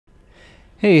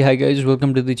Hey, hi guys,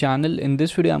 welcome to the channel. In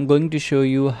this video I'm going to show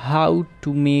you how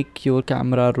to make your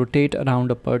camera rotate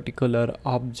around a particular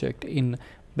object in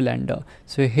Blender.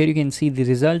 So here you can see the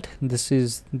result. This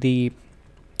is the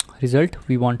result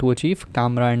we want to achieve.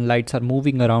 Camera and lights are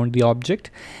moving around the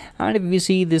object, and if we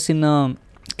see this in a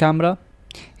camera,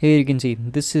 here you can see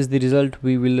this is the result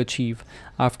we will achieve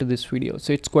after this video.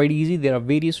 So it's quite easy. There are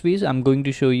various ways. I'm going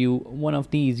to show you one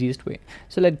of the easiest way.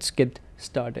 So let's get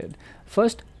started.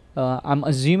 First, I'm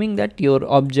assuming that your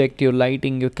object, your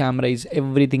lighting, your camera is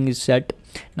everything is set.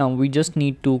 Now we just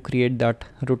need to create that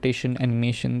rotation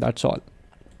animation, that's all.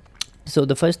 So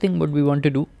the first thing what we want to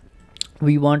do,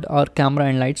 we want our camera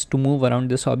and lights to move around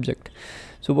this object.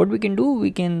 So what we can do,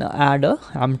 we can add a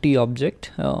empty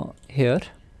object here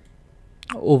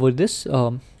over this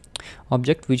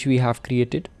object which we have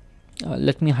created.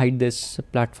 Let me hide this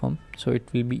platform so it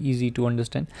will be easy to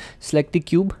understand. Select the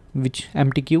cube, which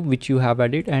empty cube which you have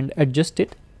added, and adjust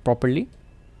it properly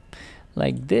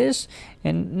like this.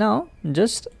 And now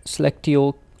just select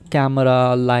your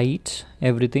camera, lights,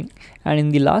 everything, and in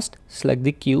the last select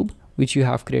the cube which you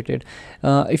have created.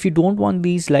 If you don't want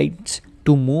these lights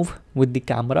to move with the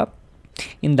camera,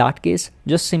 in that case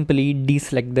just simply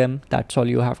deselect them. That's all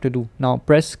you have to do. Now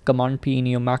press Command P in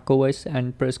your Mac OS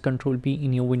and press Control P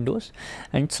in your Windows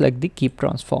and select the keep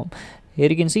transform. Here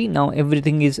you can see now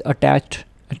everything is attached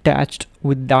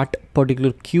with that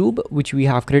particular cube which we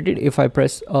have created. If I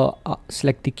press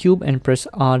select the cube and press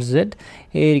RZ,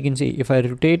 here you can see if I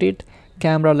rotate it,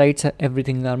 camera, lights,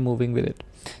 everything are moving with it.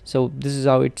 So this is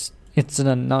how it's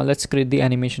done. Now let's create the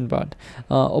animation part.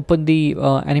 Open the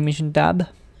animation tab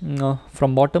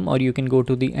from bottom, or you can go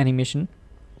to the animation.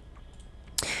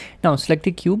 Now select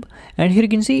the cube, and here you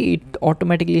can see it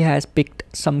automatically has picked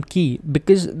some key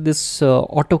because this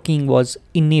auto keying was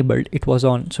enabled, it was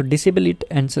on. So disable it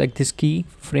and select this key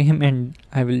frame, and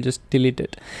I will just delete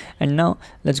it. And now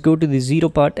let's go to the 0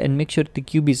 part and make sure the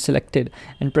cube is selected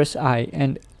and press I,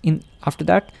 and after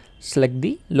that select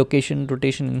the location,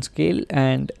 rotation and scale,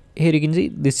 and here you can see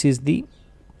this is the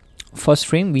first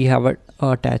frame we have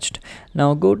attached.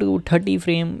 Now go to 30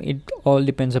 frame. It all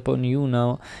depends upon you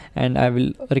now, and I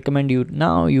will recommend you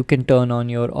now you can turn on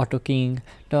your auto keying,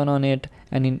 turn on it,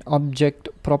 and in object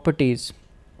properties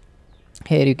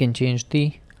here you can change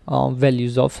the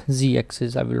values of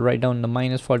z-axis. I will write down the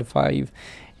 -45,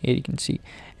 here you can see,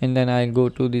 and then I'll go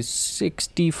to this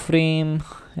 60 frame,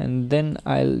 and then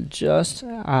I'll just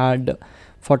add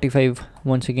 45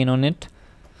 once again on it.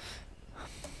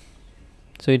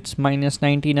 So it's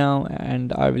 -90 now,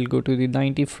 and I will go to the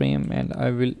 90 frame and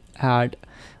I will add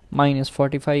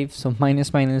 -45. So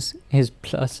minus is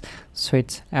plus, so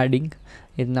it's adding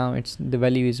it. Now it's the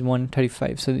value is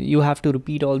 135. So you have to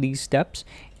repeat all these steps,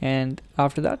 and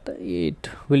after that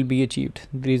it will be achieved.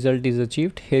 The result is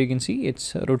achieved. Here you can see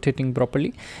it's rotating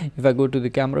properly. If I go to the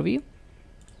camera view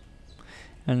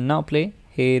and now play,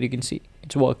 here you can see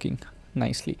it's working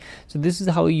nicely. So this is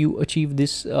how you achieve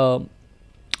this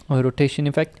rotation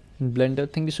effect in Blender.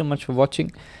 Thank you so much for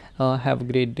watching. Have a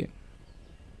great day.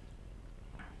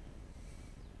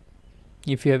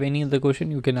 If you have any other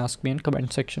question, you can ask me in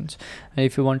comment sections, and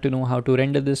if you want to know how to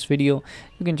render this video,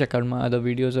 you can check out my other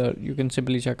videos, or you can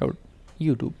simply check out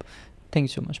YouTube. Thank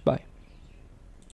you so much. Bye.